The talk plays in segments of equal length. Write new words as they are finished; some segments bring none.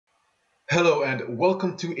Hello and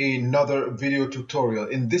welcome to another video tutorial.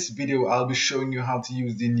 In this video, I'll be showing you how to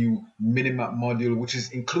use the new Minimap module, which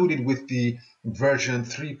is included with the version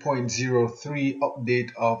 3.03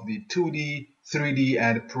 update of the 2D, 3D,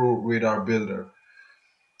 and Pro Radar Builder.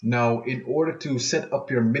 Now, in order to set up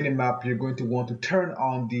your Minimap, you're going to want to turn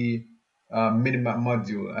on the Minimap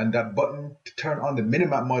module, and that button to turn on the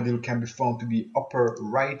Minimap module can be found to the upper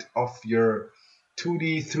right of your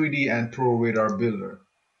 2D, 3D, and Pro Radar Builder.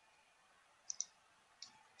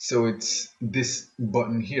 So it's this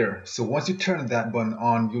button here. So once you turn that button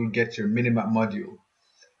on, you'll get your Minimap module.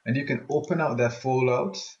 And you can open out that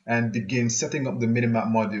foldout and begin setting up the Minimap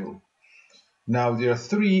module. Now there are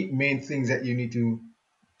three main things that you need to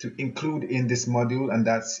include in this module, and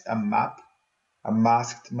that's a map, a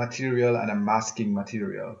masked material, and a masking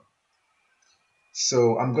material.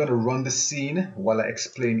 So I'm going to run the scene while I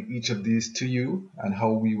explain each of these to you and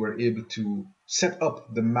how we were able to set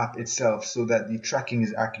up the map itself so that the tracking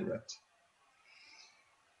is accurate.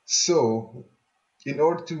 So in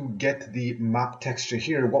order to get the map texture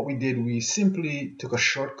here, what we did, we simply took a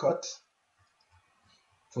shortcut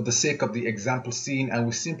for the sake of the example scene, and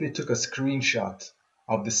we simply took a screenshot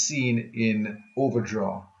of the scene in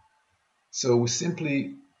overdraw. So we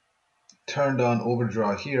simply turned on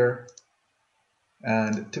overdraw here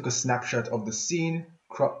and took a snapshot of the scene,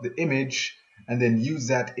 cropped the image, and then used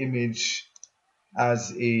that image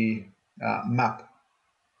as a map.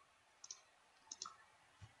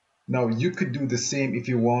 Now you could do the same if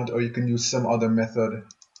you want, or you can use some other method.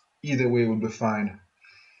 Either way will be fine.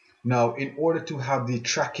 Now, in order to have the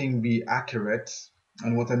tracking be accurate,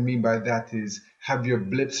 and what I mean by that is have your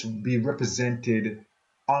blips be represented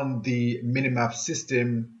on the Minimap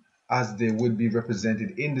system as they would be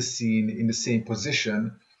represented in the scene in the same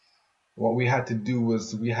position, what we had to do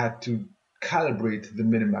was we had to calibrate the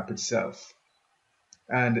Minimap itself.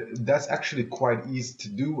 And that's actually quite easy to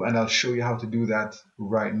do, and I'll show you how to do that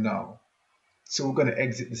right now. So we're going to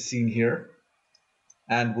exit the scene here,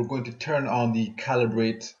 and we're going to turn on the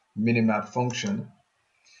calibrate Minimap function.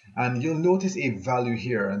 And you'll notice a value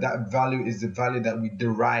here, and that value is the value that we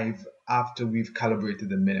derive after we've calibrated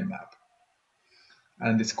the Minimap.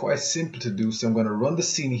 And it's quite simple to do, so I'm going to run the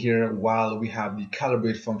scene here while we have the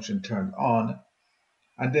calibrate function turned on.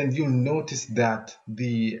 And then you'll notice that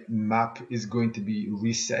the map is going to be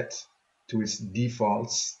reset to its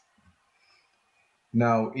defaults.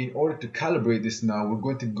 Now, in order to calibrate this now, we're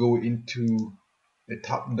going to go into a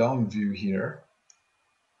top-down view here.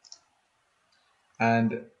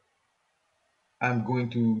 And I'm going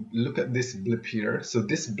to look at this blip here. So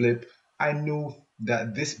this blip, I know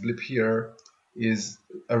that this blip here is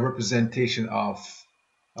a representation of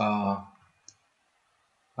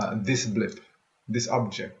this blip, this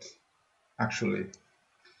object, actually.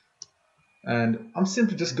 And I'm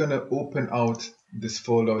simply just going to open out this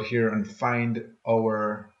folder here and find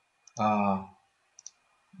our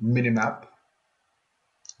Minimap,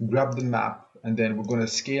 grab the map, and then we're going to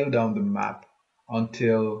scale down the map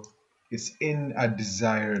until it's in a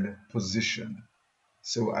desired position.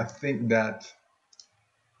 So I think that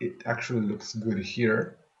it actually looks good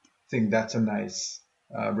here. I think that's a nice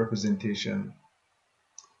representation.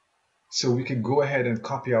 So we can go ahead and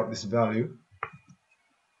copy out this value.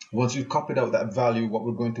 Once you've copied out that value, what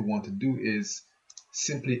we're going to want to do is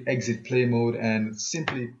simply exit play mode and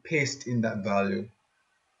simply paste in that value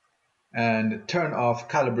and turn off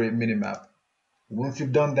calibrate minimap. Once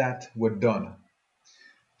you've done that, we're done.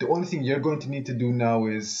 The only thing you're going to need to do now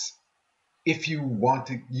is, if you want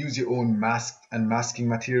to use your own mask and masking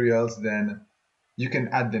materials, then you can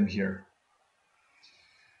add them here.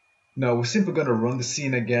 Now we're simply going to run the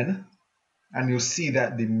scene again, and you'll see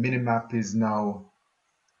that the minimap is now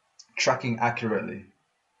tracking accurately.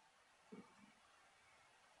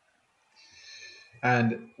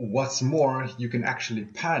 And what's more, you can actually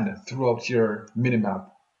pan throughout your minimap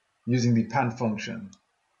using the pan function.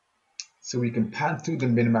 So we can pan through the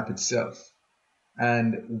minimap itself.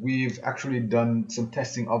 And we've actually done some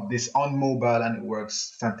testing of this on mobile, and it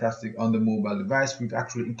works fantastic on the mobile device. We've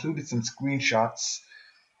actually included some screenshots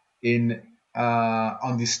in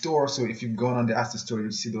on the store. So if you've gone on the Asset Store,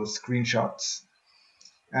 you'll see those screenshots.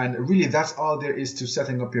 And really, that's all there is to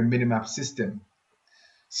setting up your Minimap system.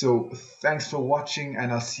 So thanks for watching,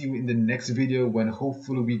 and I'll see you in the next video when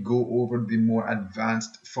hopefully we go over the more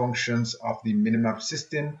advanced functions of the Minimap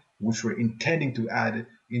system, which we're intending to add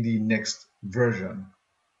in the next version.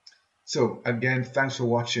 So again, thanks for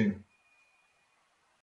watching.